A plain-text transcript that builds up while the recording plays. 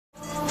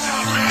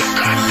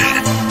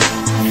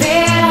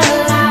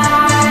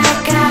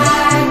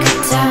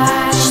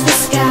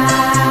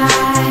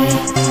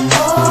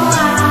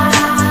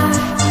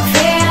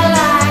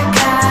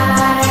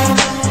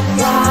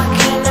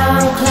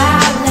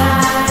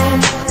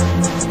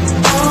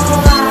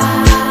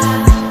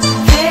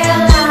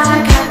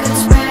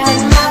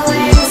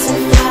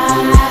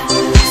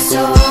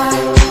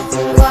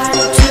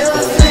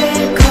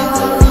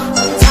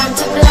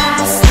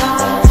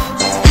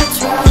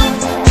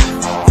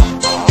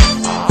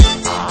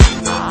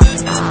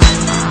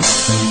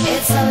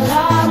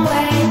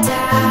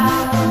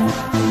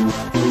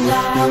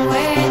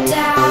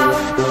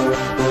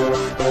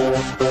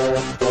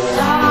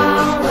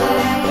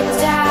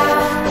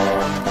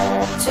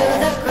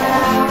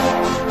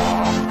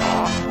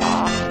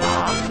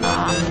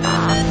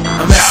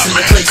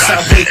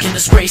in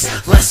disgrace.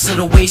 Less of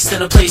a waste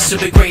than a place to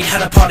be great.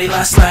 Had a party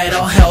last night,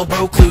 all hell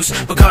broke loose.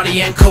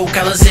 Bacardi and Coke,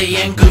 Alizé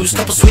and Goose.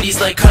 Couple sweeties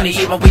like honey,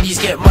 eat my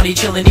Wheaties, get money.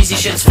 Chillin' easy,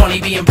 shit's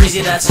funny, being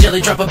breezy, that's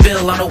jelly. Drop a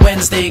bill on a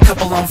Wednesday,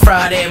 couple on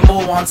Friday,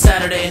 more on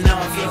Saturday, and now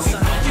I'm feeling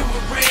fucking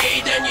with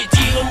Ray, then you're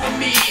dealing with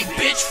me.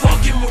 Bitch,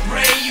 fucking with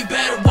Ray, you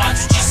better watch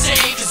what you say,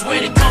 cause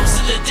when it comes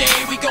to the day,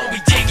 we gon' be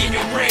digging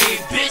your grave.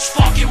 Bitch,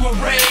 fucking with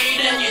Ray,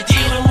 then you're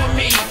dealing with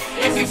me.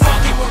 If you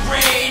fucking with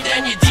Ray,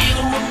 then you're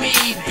dealing with me.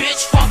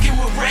 Bitch, fucking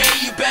with Ray,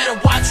 you better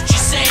watch what you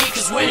say,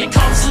 cause when it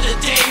comes to the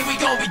day, we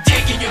gon' be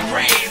digging your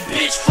grave.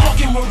 Bitch,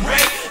 fucking with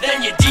Ray,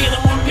 then you're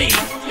dealing with me.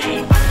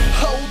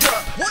 Hold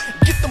up,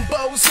 get them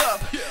bows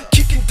up,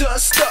 kicking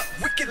dust up,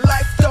 wicked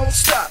life don't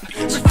stop.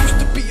 Refuse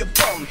to be a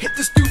bum, hit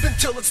this dude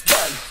until it's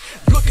done.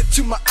 Look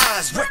into my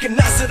eyes,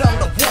 recognize that I'm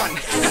the one.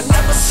 I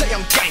never say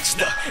I'm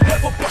gangster,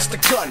 never bust a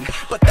gun,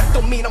 but that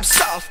don't mean I'm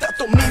soft, that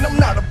don't mean I'm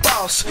not a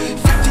boss.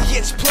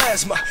 50-inch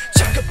plasma,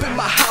 check up in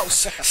my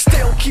house,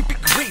 still keep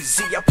it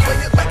greasy, I play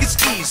it like it's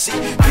easy.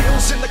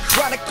 Bills in the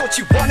chronic, don't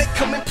you want it,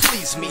 come and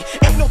please me.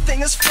 Ain't no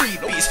thing as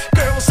freebies,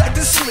 girls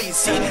acting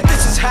sleazy.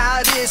 This is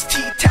how it is,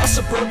 T-Town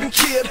suburban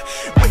kid.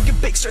 Wake and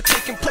bakes are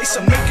taking place,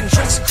 I'm making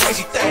drinks and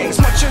crazy things.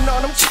 Munching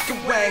on them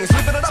chicken wings,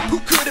 living it up, who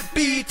could it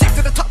be? Take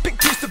to the top and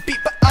cruise the beat,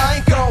 but I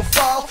ain't gon'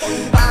 fall.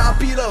 I'll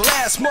be the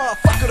last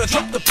motherfucker to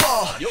drop the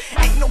ball.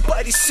 Ain't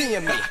nobody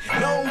seeing me,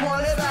 no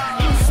one at all.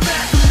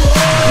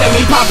 Let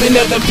me pop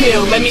another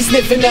pill, let me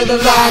sniff another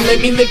line.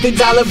 Let me lick the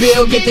dollar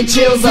bill, get the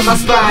chills up my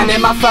spine.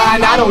 Am I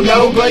fine? I don't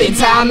know, but in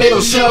time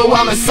it'll show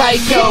I'm a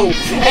psycho,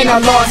 and I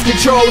lost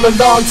control a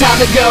long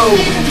time ago.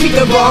 Keep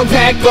the wrong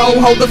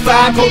backbone, hold the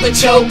fire, pull the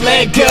choke,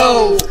 let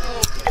go.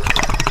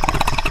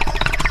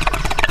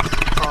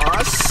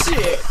 Aw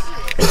shit.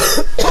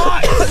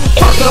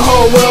 Fuck the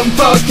whole world,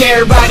 fuck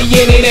everybody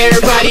in it.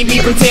 Everybody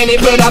be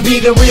pretending, but I'll be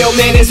the real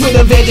menace with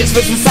a vengeance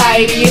for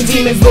society, and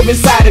demons live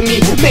inside of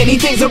me. Many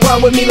things are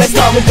wrong with me, let's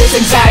start with this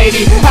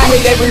anxiety. I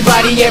hate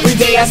everybody, every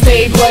day I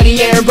stay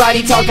bloody.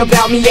 Everybody talk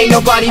about me, ain't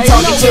nobody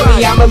talking to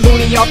me. I'm a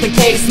loony off the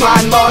case,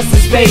 mind lost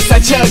in space. I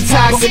chug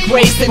toxic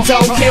waste and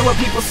don't care what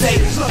people say.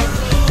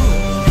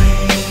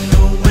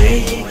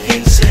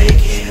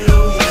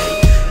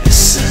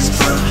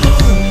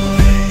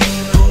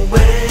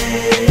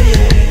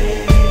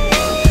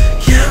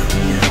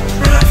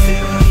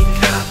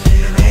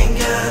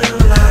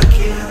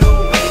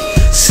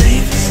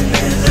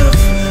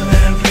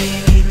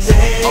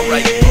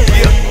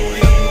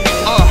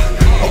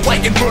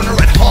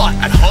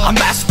 I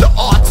master the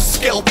art to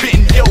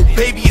scalping, yo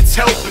baby it's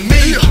helping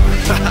me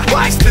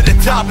rise to the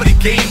top of the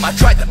game. I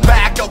tried to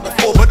back up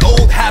before, but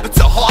old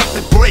habits are hard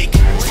to break.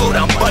 Slow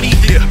down buddy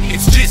here,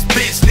 it's just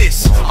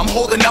business. I'm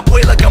holding up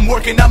weight like I'm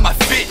working on my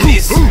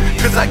fitness,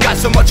 cause I got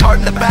so much heart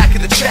in the back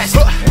of the chest,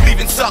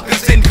 leaving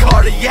suckers in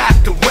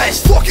cardiac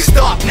arrest.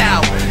 Stop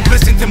now,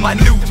 listen to my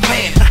new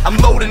plan. I'm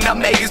loading up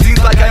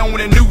magazines like I own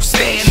a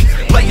newsstand.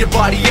 Light your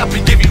body up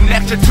and give you an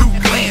extra 2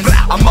 glands.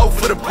 I'm out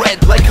for the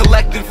bread like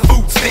collecting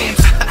food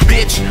stamps.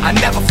 Bitch, I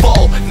never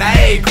fall,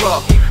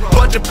 Niagara.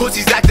 Bunch of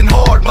pussies acting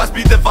hard, must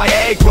be the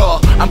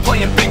Viagra. I'm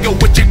playing bingo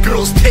with your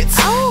girl's tits.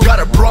 Got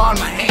a bra in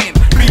my hand,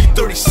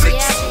 B36.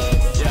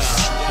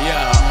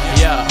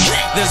 Yeah.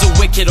 There's a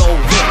wicked old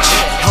witch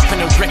up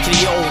in a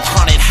rickety old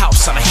haunted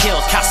house on a hill,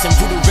 casting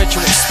voodoo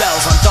ritual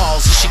spells on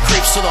dolls as she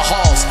creeps through the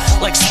halls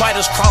like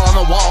spiders crawl on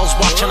the walls,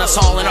 watching us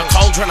all in a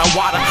cauldron of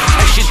water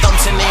as she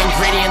dumps in the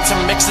ingredients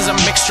and mixes a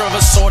mixture of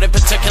assorted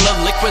particular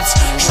liquids,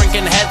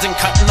 shrinking heads and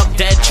cutting up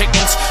dead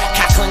chickens,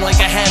 cackling like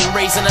a hen,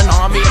 raising an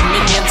army of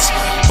minions,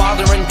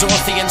 bothering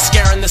Dorothy and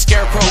scaring the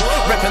scarecrow,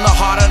 ripping the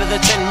heart out of the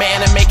tin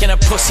man and making a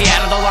pussy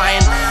out of the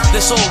lion.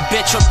 This old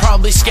bitch would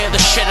probably scare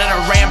the shit out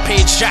of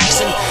Rampage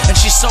Jackson, and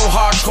she's so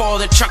hardcore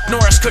that Chuck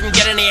Norris couldn't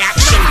get any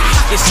action.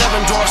 The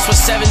 7 dwarfs was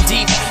 7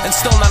 deep and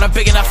still not a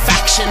big enough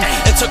faction.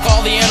 It took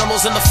all the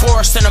animals in the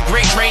forest and a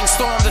great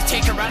rainstorm to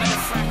take her out of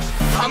the frame.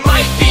 I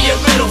might be a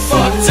little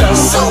fucked up,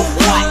 so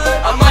what?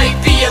 I might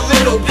be a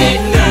little bit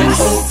nuts,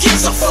 who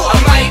gives a fuck? I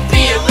might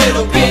be a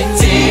little bit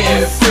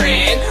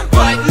different,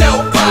 but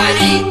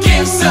nobody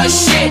gives a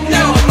shit.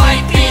 No, I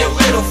might be a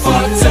little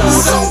fucked up,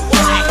 so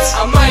what?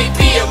 I might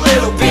be a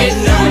little bit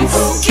nuts,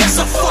 who gives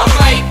a fuck? I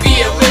might be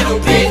a little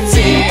bit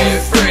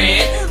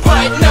different,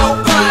 but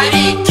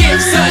nobody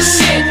gives a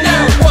shit.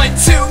 No, 1,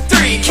 2,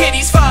 3,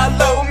 kitties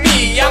follow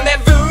me. I'm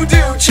that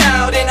voodoo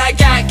child and I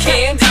got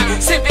candy,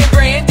 sipping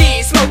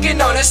brandy,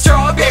 smoking on a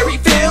strawberry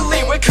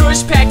filling with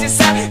kush packed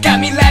inside. Got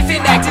me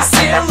laughing, acting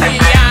silly.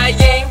 I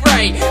ain't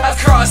right, I've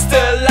crossed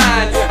the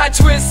line. I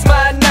twist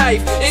my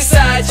knife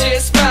inside your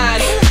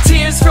spine.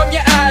 Tears from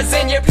your eyes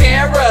and you're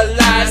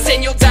paralyzed,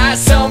 and you'll die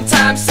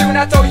sometime soon.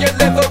 I throw your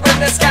liver in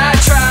the sky.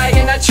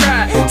 I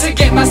try to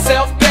get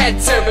myself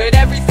better, but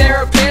every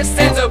therapist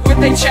ends up with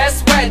their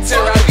chest wetter.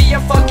 I'll be a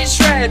fucking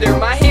shredder,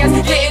 my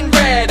hands getting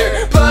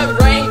redder.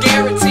 Blood rain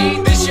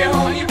guaranteed, this your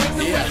homie with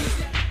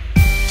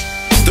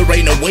the There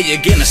ain't no way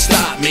you're gonna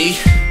stop me.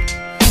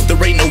 There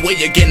there ain't no way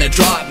you're gonna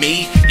drop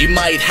me. You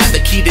might have the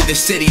key to the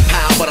city,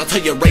 pal, but I'll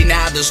tell you right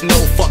now, there's no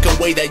fucking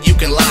way that you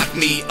can lock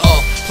me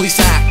up. Police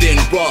acting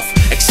rough,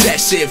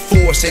 excessive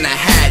force, and I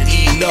had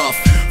enough.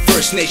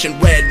 First Nation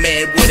red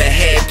man with a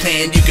head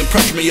plan. You can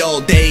pressure me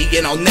all day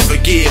and I'll never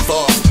give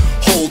up.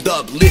 Hold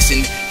up,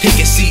 listen, take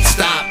a seat,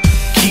 stop.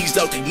 Keys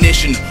out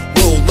ignition,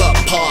 roll up,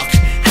 park.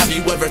 Have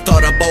you ever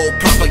thought about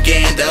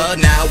propaganda?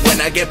 Now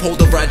when I get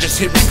pulled over I just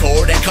hit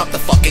record and cop the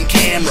fucking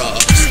camera.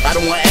 I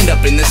don't wanna end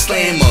up in the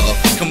slammer.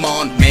 Come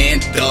on man,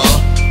 duh.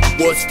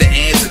 What's the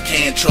answer?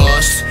 Can't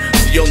trust.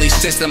 The only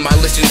system I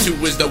listen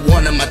to is the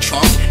one in my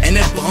trunk, and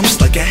it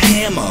bumps like a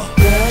hammer.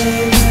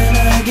 Right when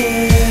I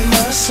give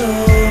my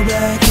soul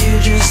back, you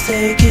just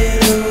take it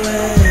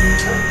away,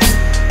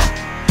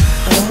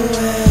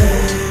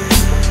 away.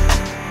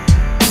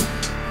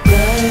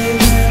 Right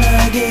when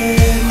I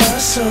give my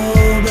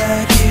soul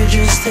back, you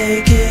just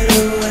take it